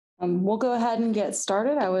We'll go ahead and get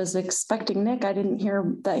started. I was expecting Nick. I didn't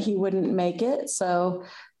hear that he wouldn't make it. So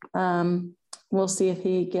we'll see if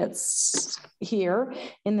he gets here.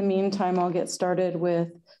 In the meantime, I'll get started with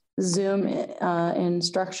Zoom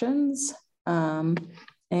instructions and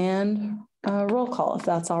roll call, if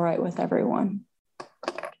that's all right with everyone.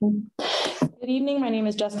 Good evening. My name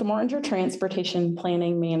is Jessica Mortinger, Transportation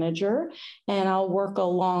Planning Manager, and I'll work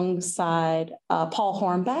alongside Paul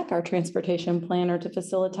Hornbeck, our Transportation Planner, to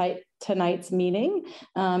facilitate tonight's meeting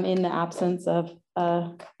in the absence of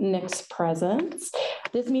Nick's presence.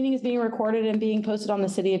 This meeting is being recorded and being posted on the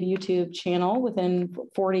City of YouTube channel within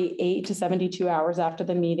 48 to 72 hours after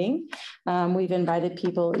the meeting. We've invited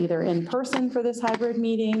people either in person for this hybrid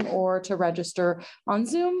meeting or to register on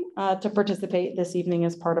Zoom to participate this evening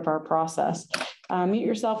as part of our process. Mute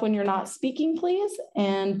yourself when you're not speaking, please.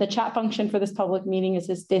 And the chat function for this public meeting is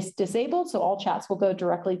disabled, so all chats will go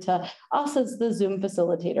directly to us as the Zoom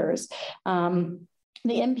facilitators.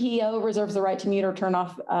 The MPO reserves the right to mute or turn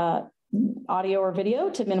off audio or video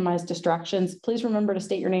to minimize distractions. Please remember to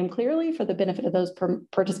state your name clearly for the benefit of those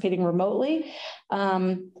participating remotely.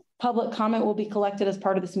 Public comment will be collected as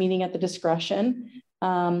part of this meeting at the discretion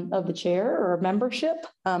of the chair or membership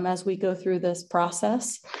as we go through this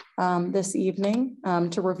process this evening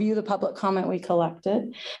to review the public comment we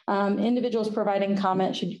collected. Individuals providing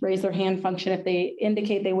comment should raise their hand function if they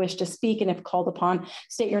indicate they wish to speak, and if called upon,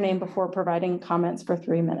 state your name before providing comments for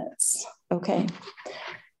 3 minutes. Okay.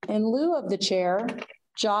 In lieu of the chair,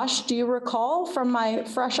 Josh, do you recall from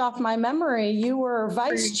fresh off my memory, you were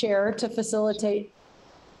vice chair to facilitate?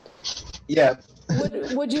 Yeah.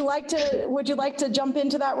 Would you like to jump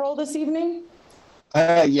into that role this evening?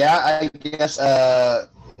 Yeah, I guess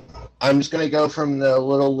I'm just going to go from the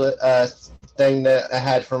little thing that I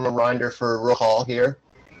had from a reminder for roll call here.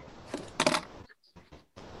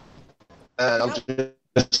 And I'll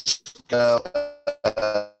just go.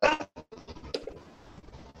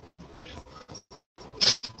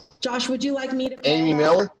 Josh, would you like me to? Amy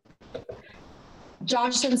Miller?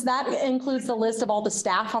 Josh, since that includes the list of all the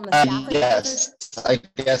staff on the staff. Yes, I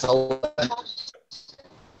guess I'll.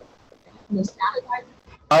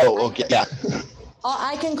 Oh, okay, yeah.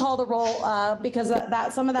 I can call the roll because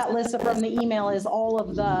some of that list from the email is all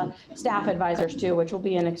of the staff advisors too, which will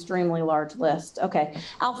be an extremely large list. Okay,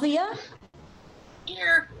 Althea?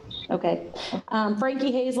 Here. Okay,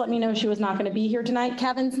 Frankie Hayes let me know she was not going to be here tonight.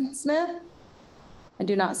 Kevin Smith? I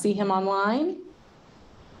do not see him online.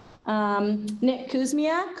 Nick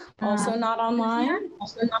Kuzmiak, also not online.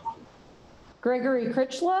 Gregory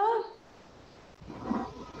Critchlow.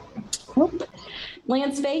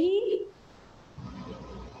 Lance Fahey.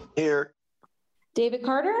 Here. David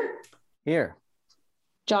Carter. Here.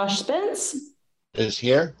 Josh Spence. Is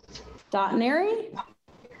here. Dot Neri.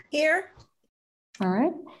 Here. All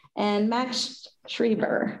right. And Max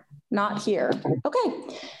Schreiber, not here.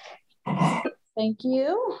 Okay. Thank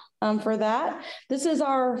you for that. This is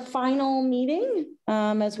our final meeting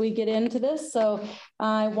as we get into this. So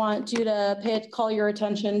I want you to call your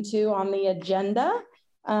attention to on the agenda,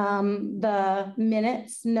 the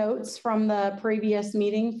minutes, notes from the previous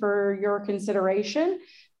meeting for your consideration,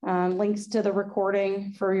 links to the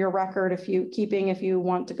recording for your record if you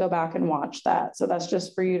want to go back and watch that. So that's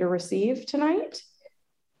just for you to receive tonight.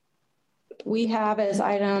 We have as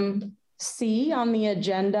item C on the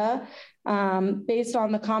agenda, based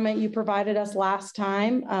on the comment you provided us last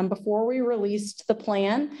time before we released the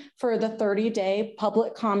plan for the 30-day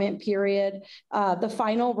public comment period, the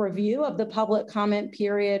final review of the public comment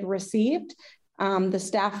period received, the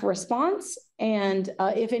staff response, and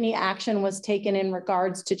if any action was taken in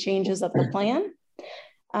regards to changes of the plan,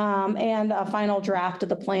 and a final draft of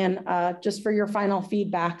the plan just for your final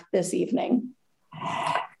feedback this evening.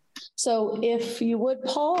 So if you would,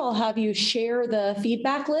 Paul, I'll have you share the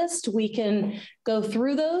feedback list. We can go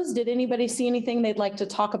through those. Did anybody see anything they'd like to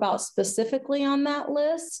talk about specifically on that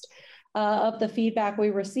list of the feedback we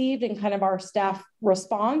received and kind of our staff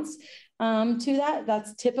response to that?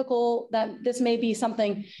 That's typical that this may be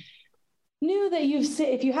something new that you've seen.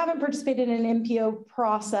 If you haven't participated in an MPO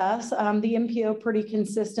process, the MPO pretty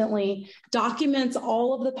consistently documents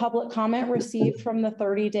all of the public comment received from the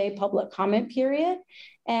 30-day public comment period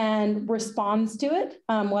and responds to it,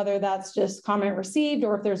 whether that's just comment received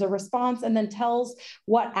or if there's a response, and then tells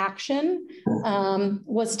what action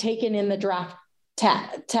was taken in the draft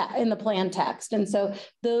in the plan text. And so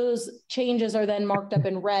those changes are then marked up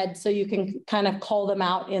in red so you can kind of call them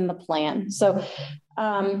out in the plan. So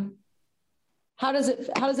how does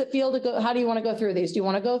it feel to go? How do you want to go through these? Do you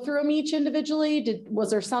want to go through them each individually?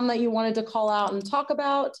 Was there some that you wanted to call out and talk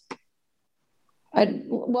about? I'd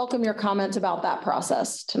welcome your comments about that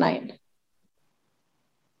process tonight.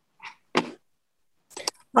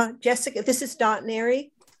 Jessica, this is Dot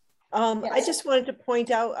Neri. Yes. I just wanted to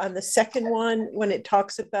point out on the second one, when it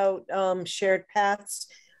talks about shared paths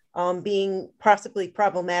being possibly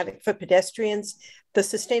problematic for pedestrians, the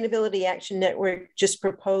Sustainability Action Network just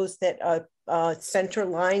proposed that a center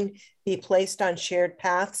line be placed on shared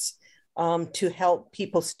paths to help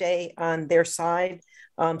people stay on their side.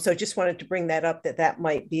 So just wanted to bring that up, that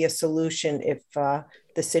might be a solution if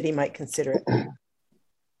the city might consider it.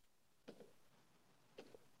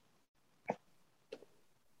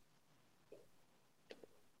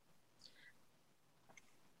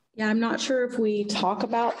 Yeah, I'm not sure if we talk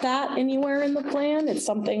about that anywhere in the plan. It's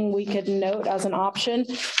something we could note as an option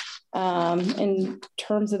in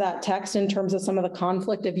terms of that text, in terms of some of the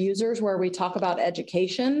conflict of users where we talk about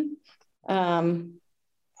education. I'm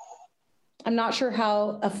not sure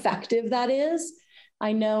how effective that is.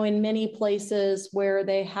 I know in many places where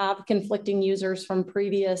they have conflicting users from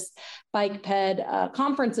previous bike ped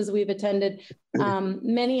conferences we've attended,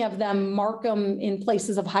 many of them mark them in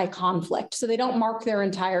places of high conflict. So they don't mark their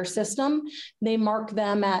entire system. They mark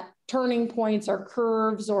them at turning points or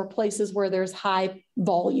curves or places where there's high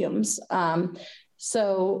volumes. If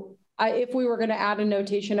we were going to add a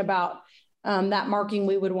notation about that marking,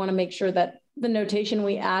 we would want to make sure that the notation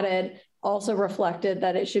we added also reflected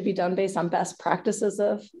that it should be done based on best practices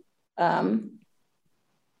of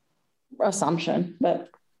assumption. But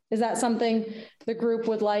is that something the group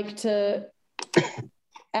would like to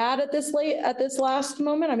add at this last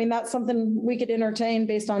moment? I mean, that's something we could entertain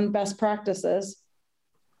based on best practices.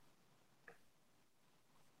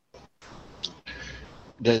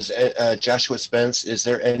 Does Joshua Spence, is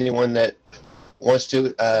there anyone that wants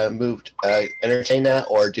to entertain that,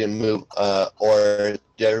 or or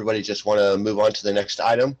did everybody just want to move on to the next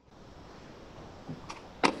item?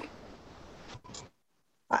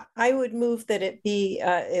 I would move that it be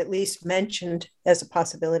at least mentioned as a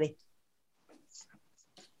possibility.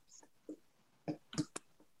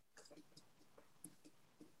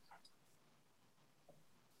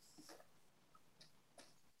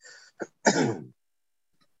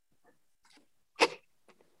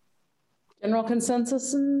 General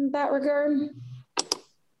consensus in that regard?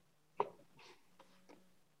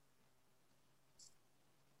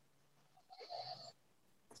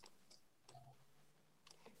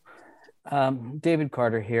 David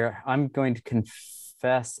Carter here. I'm going to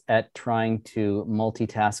confess at trying to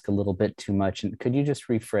multitask a little bit too much. And could you just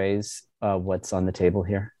rephrase what's on the table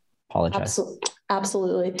here? Apologize.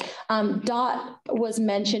 Absolutely. Dot was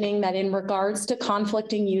mentioning that in regards to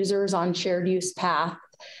conflicting users on shared use path,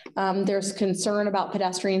 there's concern about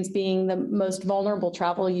pedestrians being the most vulnerable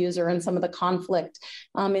travel user and some of the conflict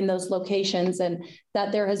in those locations, and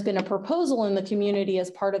that there has been a proposal in the community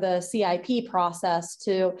as part of the CIP process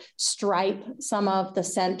to stripe some of the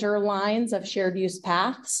center lines of shared use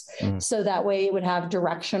paths so that way it would have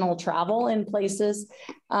directional travel in places.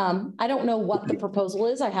 I don't know what the proposal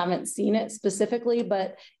is. I haven't seen it specifically,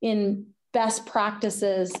 but in best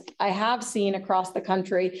practices I have seen across the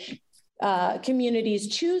country, communities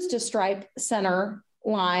choose to stripe center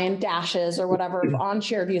line dashes or whatever on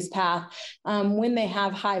shared use path when they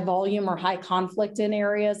have high volume or high conflict in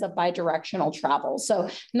areas of bidirectional travel. So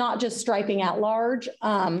not just striping at large,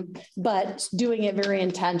 but doing it very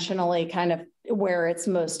intentionally, kind of where it's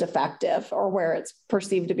most effective or where it's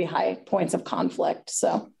perceived to be high points of conflict.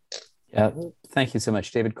 So. Yeah, thank you so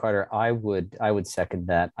much, David Carter. I would second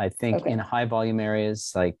that. I think in high volume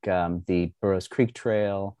areas like the Burroughs Creek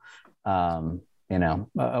Trail,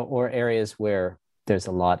 or areas where there's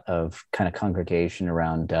a lot of kind of congregation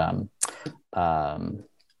around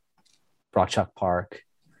Rock Chalk Park.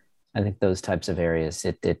 I think those types of areas,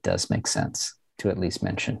 it does make sense to at least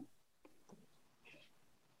mention.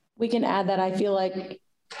 We can add that. I feel like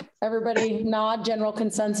everybody nod general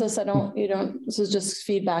consensus. This is just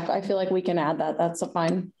feedback. I feel like we can add that. That's a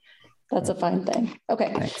fine thing.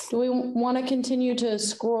 Okay. Thanks. Do we want to continue to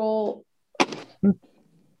scroll?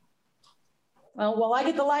 Well, I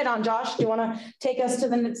get the light on, Josh. Do you want to take us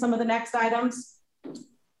to some of the next items?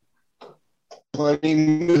 Let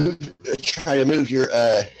me try to move your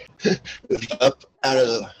up out of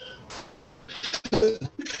the.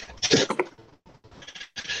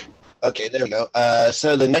 Okay, there we go.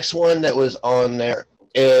 So the next one that was on there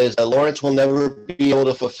is Lawrence will never be able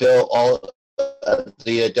to fulfill all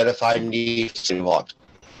the identified needs involved.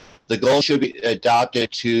 The goal should be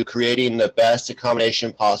adopted to creating the best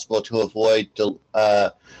accommodation possible to avoid.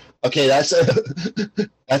 Okay, that's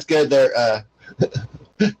that's good there.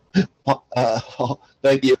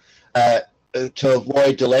 Thank you. to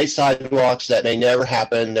avoid delayed sidewalks that may never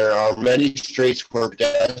happen, there are many streets where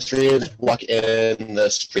pedestrians walk in the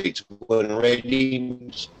streets. When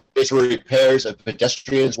rating streets repairs of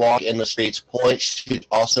pedestrians walk in the streets, points should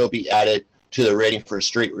also be added to the rating for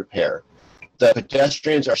street repair. The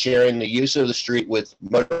pedestrians are sharing the use of the street with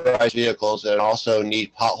motorized vehicles and also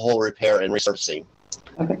need pothole repair and resurfacing.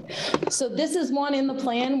 Okay, so this is one in the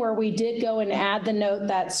plan where we did go and add the note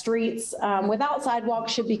that streets without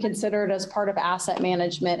sidewalks should be considered as part of asset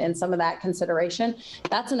management and some of that consideration.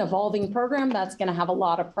 That's an evolving program that's going to have a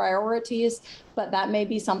lot of priorities, but that may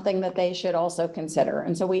be something that they should also consider.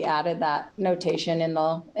 And so we added that notation in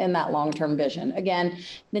that long-term vision. Again,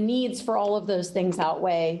 the needs for all of those things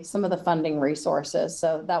outweigh some of the funding resources.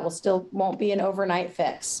 So that won't be an overnight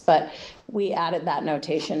fix, but we added that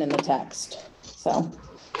notation in the text. So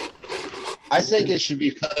I think it should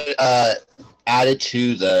be added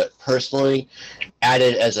to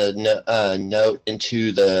added as a note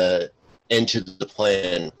into the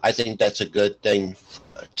plan. I think that's a good thing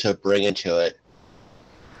to bring into it.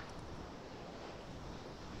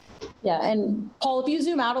 Yeah, and Paul, if you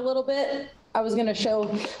zoom out a little bit, I was going to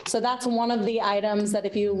show, so that's one of the items that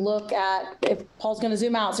if you look at, if Paul's going to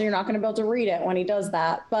zoom out, so you're not going to be able to read it when he does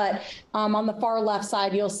that. But on the far left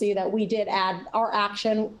side, you'll see that we did add, our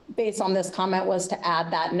action based on this comment was to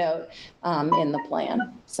add that note in the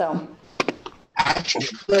plan. So.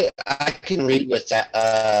 Actually, I can read with that.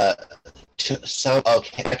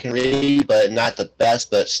 Okay, I can read, but not the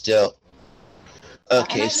best, but still.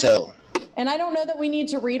 Okay, so. And I don't know that we need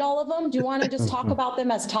to read all of them. Do you want to just talk about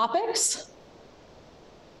them as topics?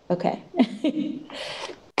 Okay.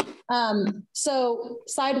 So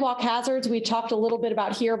sidewalk hazards, we talked a little bit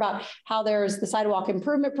about here about how there's the sidewalk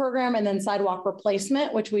improvement program and then sidewalk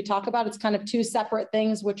replacement, which we talk about. It's kind of two separate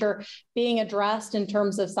things which are being addressed in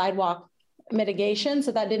terms of sidewalk mitigation.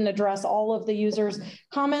 So that didn't address all of the users'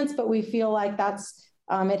 comments, but we feel like that's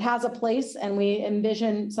it has a place, and we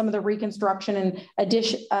envision some of the reconstruction and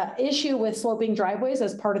issue with sloping driveways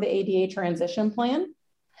as part of the ADA transition plan.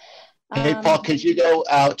 Hey, Paul, could you go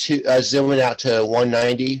out to zoom out to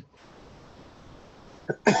 190?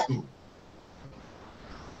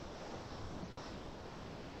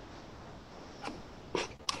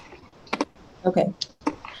 Okay.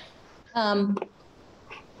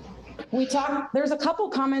 There's a couple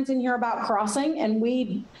comments in here about crossing, and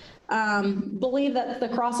we believe that the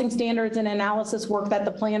crossing standards and analysis work that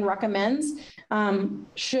the plan recommends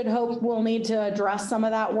we'll need to address some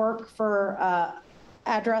of that work for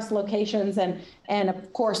address locations and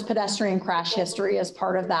of course pedestrian crash history as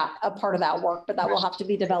part of that work, but that will have to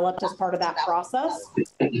be developed as part of that process.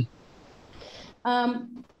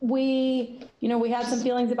 We had some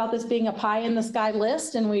feelings about this being a pie in the sky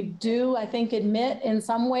list, and we do, I think, admit in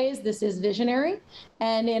some ways this is visionary,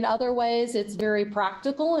 and in other ways it's very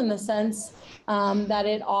practical in the sense that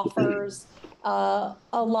it offers a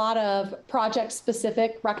lot of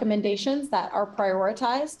project-specific recommendations that are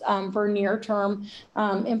prioritized for near-term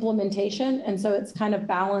implementation, and so it's kind of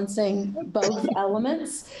balancing both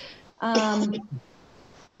elements.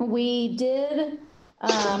 We did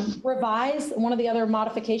revise, one of the other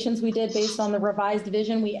modifications we did based on the revised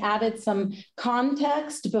vision, we added some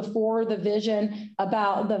context before the vision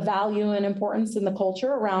about the value and importance in the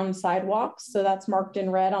culture around sidewalks. So that's marked in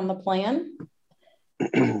red on the plan.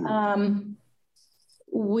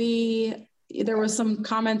 There was some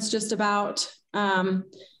comments just about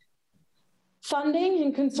funding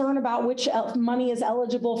and concern about which money is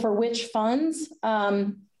eligible for which funds.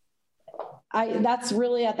 That's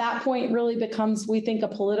really, at that point, really becomes, we think, a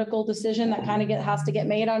political decision that kind of has to get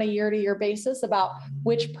made on a year-to-year basis about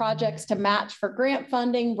which projects to match for grant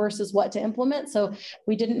funding versus what to implement. So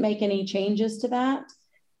we didn't make any changes to that.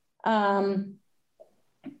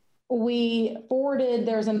 We forwarded,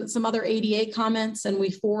 there's some other ADA comments, and we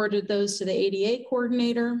forwarded those to the ADA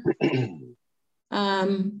coordinator.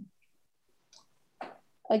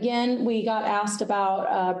 Again, we got asked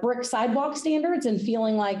about BRIC sidewalk standards and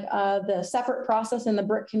feeling like the separate process in the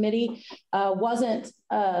BRIC committee wasn't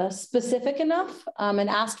specific enough and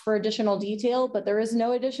asked for additional detail, but there is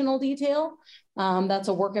no additional detail. That's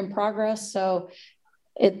a work in progress. So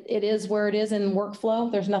it is where it is in workflow.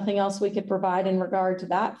 There's nothing else we could provide in regard to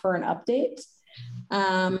that for an update.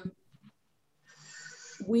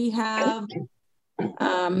 We have...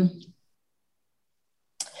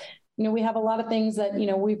 we have a lot of things that,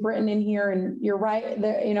 we've written in here, and you're right.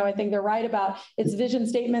 I think they're right about its vision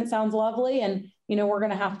statement sounds lovely. And, we're going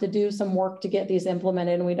to have to do some work to get these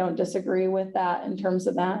implemented. And we don't disagree with that in terms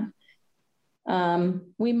of that.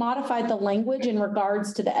 We modified the language in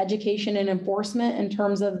regards to the education and enforcement in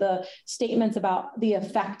terms of the statements about the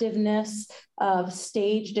effectiveness of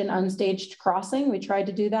staged and unstaged crossing. We tried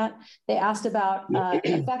to do that. They asked about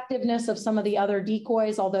effectiveness of some of the other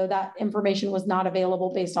decoys, although that information was not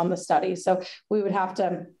available based on the study. So we would have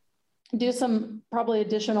to do some probably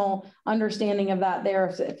additional understanding of that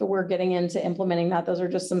there if we're getting into implementing that. Those are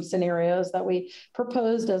just some scenarios that we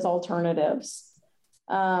proposed as alternatives.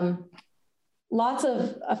 A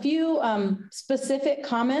few specific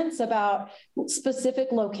comments about specific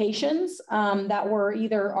locations that were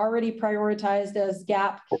either already prioritized as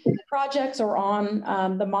GAP projects or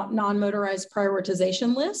on the non-motorized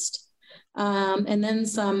prioritization list. And then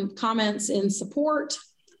some comments in support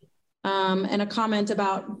and a comment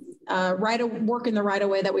about work in the right of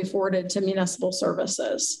way that we forwarded to municipal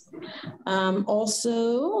services.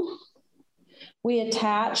 Also, we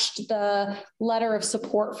attached the letter of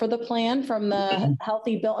support for the plan from the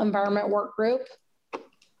Healthy Built Environment Work Group.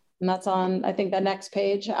 And that's on, I think, the next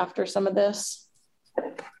page after some of this.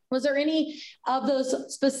 Was there any of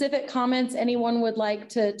those specific comments anyone would like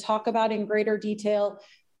to talk about in greater detail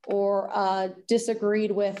or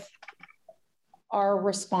disagreed with our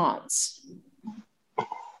response?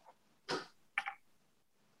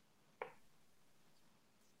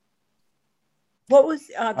 What was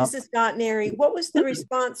this is not Neri. What was the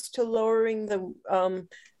response to lowering the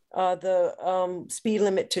speed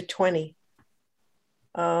limit to 20?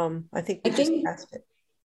 I think we just asked it.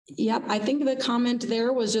 Yep, I think the comment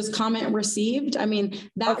there was just comment received. I mean,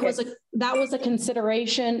 that was a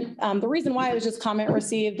consideration. The reason why it was just comment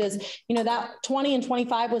received is, you know, that 20 and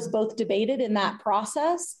 25 was both debated in that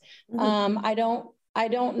process. Mm-hmm. I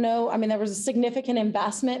don't know. I mean, there was a significant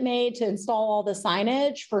investment made to install all the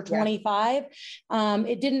signage for 25.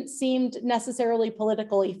 It didn't seem necessarily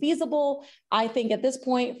politically feasible. I think at this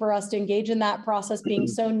point for us to engage in that process being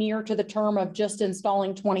so near to the term of just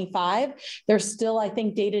installing 25, there's still, I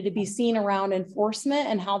think, data to be seen around enforcement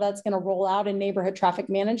and how that's going to roll out in neighborhood traffic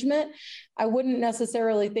management. I wouldn't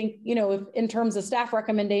necessarily think, you know, if, in terms of staff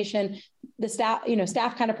recommendation, the staff, you know,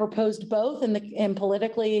 staff kind of proposed both and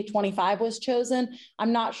politically 25 was chosen.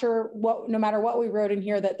 I'm not sure no matter what we wrote in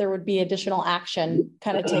here, that there would be additional action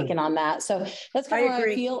kind of taken on that. So that's kind of how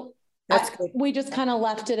I feel. We just kind of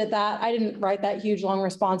left it at that. I didn't write that huge long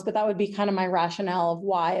response, but that would be kind of my rationale of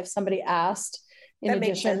why, if somebody asked in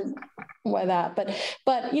addition why that,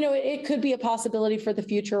 but you know, it could be a possibility for the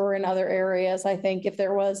future or in other areas. I think if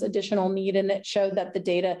there was additional need and it showed that the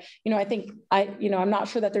data, you know, I'm not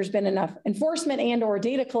sure that there's been enough enforcement and or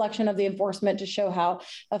data collection of the enforcement to show how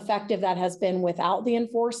effective that has been without the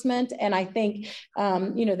enforcement. And I think,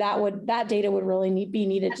 you know, that data would really be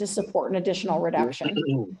needed to support an additional reduction.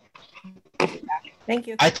 Thank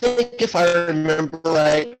you. I think if I remember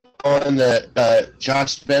right on the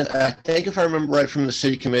Josh Smith, I think if I remember right from the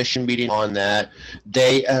city commission meeting on that,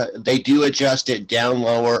 they do adjust it down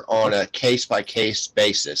lower on a case by case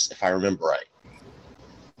basis, if I remember right.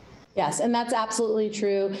 Yes, and that's absolutely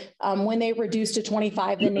true. When they reduced to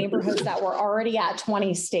 25, the neighborhoods that were already at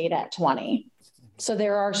 20 stayed at 20. So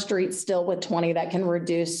there are streets still with 20 that can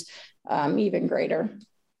reduce even greater.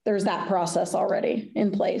 There's that process already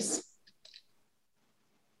in place.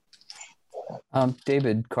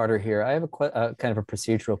 David Carter here. I have a kind of a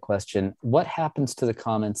procedural question. What happens to the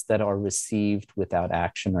comments that are received without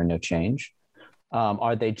action or no change?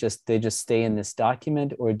 Are they just stay in this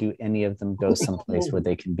document, or do any of them go someplace where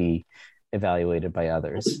they can be evaluated by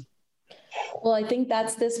others? Well, I think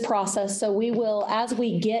that's this process. So we will, as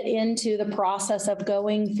we get into the process of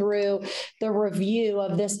going through the review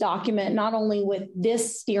of this document, not only with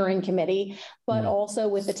this steering committee, but also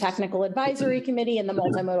with the technical advisory committee and the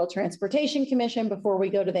multimodal transportation commission before we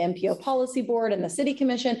go to the MPO policy board and the city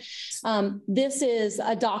commission. This is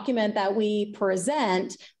a document that we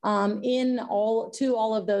present to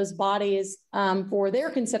all of those bodies for their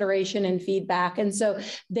consideration and feedback. And so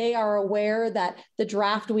they are aware that the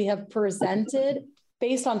draft we have presented,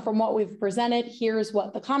 based on from what we've presented, here's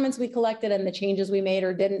what the comments we collected and the changes we made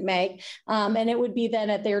or didn't make. And it would be then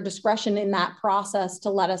at their discretion in that process to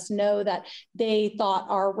let us know that they thought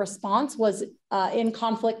our response was in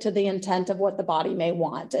conflict to the intent of what the body may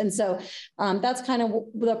want. And so that's kind of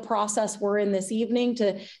the process we're in this evening,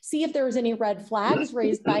 to see if there was any red flags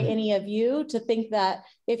raised by any of you, to think that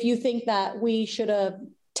if you think that we should have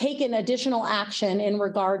taken additional action in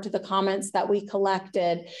regard to the comments that we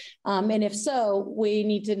collected. And if so, we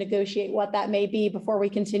need to negotiate what that may be before we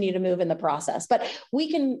continue to move in the process. But we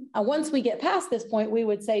can, once we get past this point, we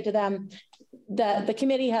would say to them, that the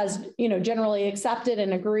committee has, generally accepted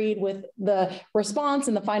and agreed with the response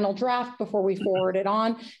and the final draft before we forward it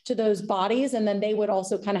on to those bodies. And then they would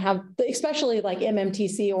also kind of have, especially like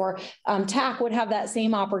MMTC or TAC would have that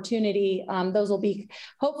same opportunity. Those will be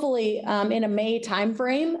hopefully in a May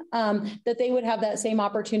timeframe, that they would have that same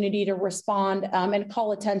opportunity to respond and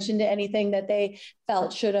call attention to anything that they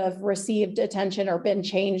felt should have received attention or been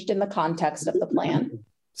changed in the context of the plan.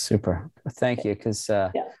 Super. Thank you. Because I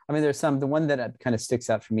mean, the one that kind of sticks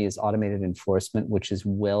out for me is automated enforcement, which is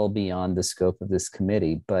well beyond the scope of this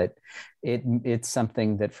committee, but it's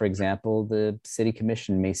something that, for example, the city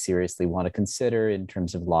commission may seriously want to consider in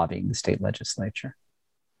terms of lobbying the state legislature.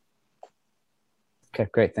 Okay,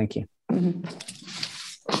 great. Thank you. Mm-hmm.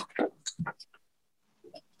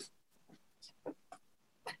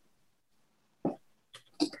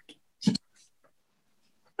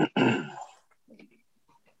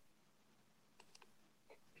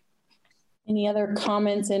 Any other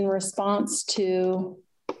comments in response to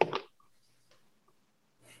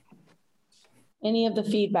any of the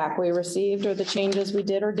feedback we received or the changes we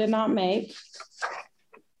did or did not make?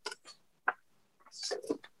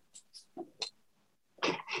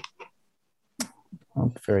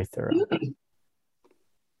 Oh, very thorough.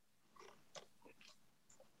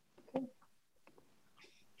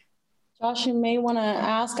 Josh, you may want to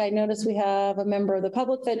ask, I noticed we have a member of the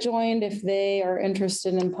public that joined, if they are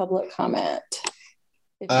interested in public comment.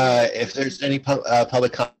 If there's any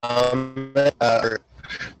public comment or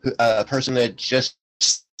a person that just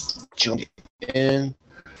joined in,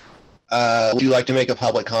 would you like to make a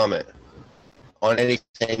public comment on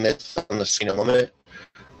anything that's on the scene limit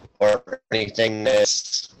or anything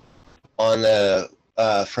that's on the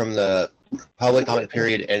from the public comment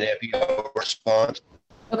period, and if you respond?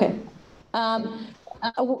 Okay.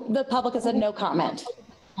 The public has said no comment.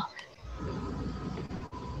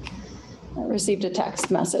 I received a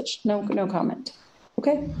text message. No comment.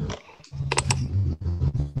 Okay.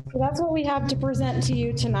 So that's what we have to present to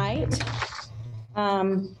you tonight.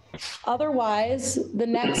 Otherwise, the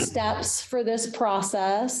next steps for this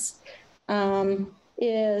process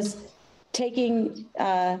is taking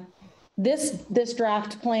this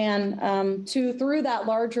draft plan through that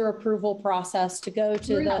larger approval process to go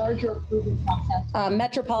to the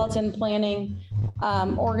Metropolitan Planning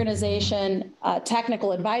Organization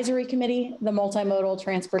Technical Advisory Committee, the Multimodal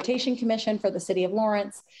Transportation Commission for the City of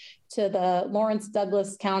Lawrence, to the Lawrence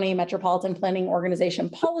Douglas County Metropolitan Planning Organization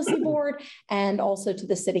Policy Board, and also to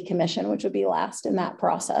the City Commission, which would be last in that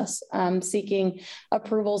process, seeking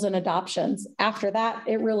approvals and adoptions. After that,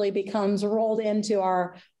 it really becomes rolled into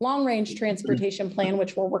our long-range transportation plan,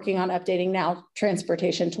 which we're working on updating now,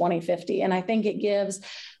 Transportation 2050. And I think it gives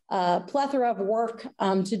a plethora of work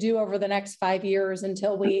to do over the next 5 years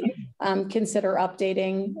until we consider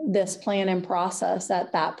updating this plan and process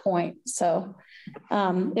at that point. So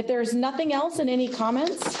if there's nothing else and any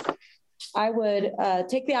comments, I would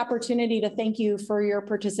take the opportunity to thank you for your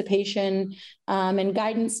participation and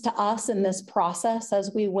guidance to us in this process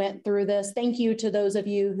as we went through this. Thank you to those of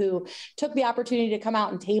you who took the opportunity to come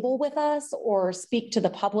out and table with us or speak to the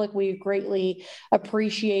public. We greatly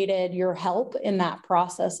appreciated your help in that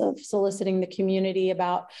process of soliciting the community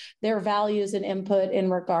about their values and input in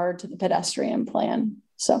regard to the pedestrian plan.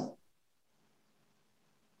 So.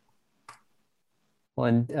 Well,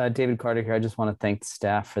 and David Carter here, I just want to thank the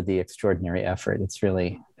staff for the extraordinary effort. It's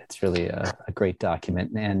really a great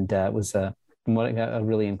document, and it was a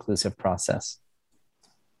really inclusive process.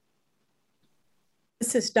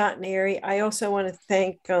 This is Dot Neri. I also want to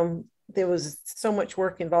thank, there was so much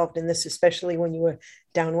work involved in this, especially when you were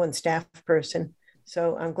down one staff person.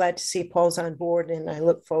 So I'm glad to see Paul's on board, and I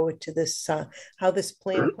look forward to this, how this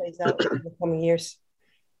plan plays out in the coming years.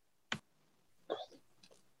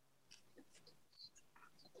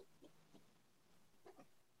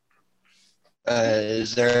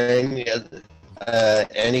 Is there any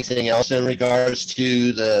anything else in regards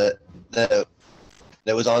to the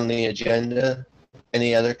that was on the agenda?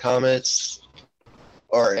 Any other comments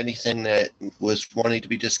or anything that was wanting to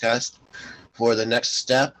be discussed for the next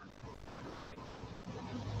step?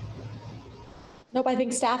 Nope, I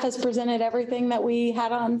think staff has presented everything that we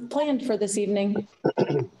had on planned for this evening.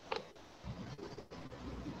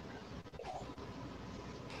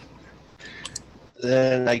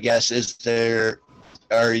 Then I guess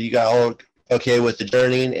are you guys all okay with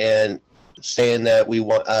adjourning and saying that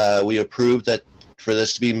we approve that for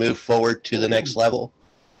this to be moved forward to the next level?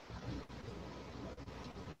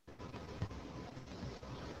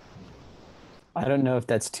 I don't know if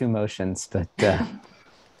that's two motions, but yeah,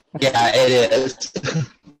 it is.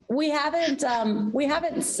 we haven't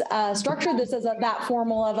structured this as that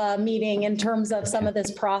formal of a meeting in terms of some of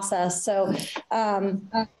this process. So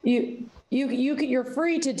you're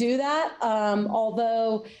free to do that.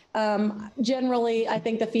 Although generally, I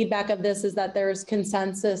think the feedback of this is that there's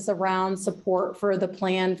consensus around support for the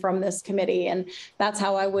plan from this committee, and that's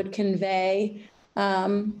how I would convey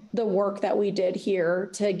the work that we did here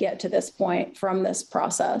to get to this point from this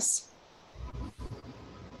process.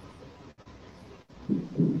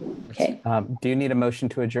 Okay. Do you need a motion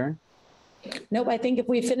to adjourn? Nope. I think if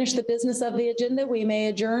we finish the business of the agenda, we may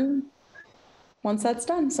adjourn once that's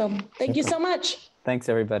done. So thank you so much. Thanks,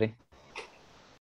 everybody.